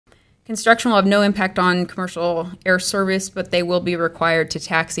Construction will have no impact on commercial air service, but they will be required to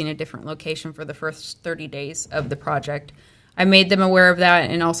taxi in a different location for the first 30 days of the project. I made them aware of that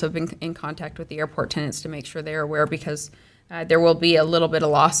and also been in contact with the airport tenants to make sure they're aware, because there will be a little bit of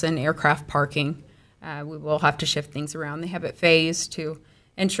loss in aircraft parking. We will have to shift things around. They have it phased to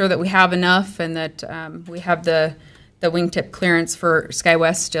ensure that we have enough and that we have the wingtip clearance for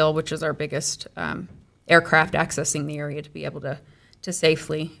SkyWest still, which is our biggest aircraft accessing the area, to be able to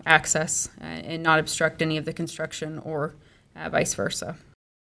safely access and not obstruct any of the construction or vice versa.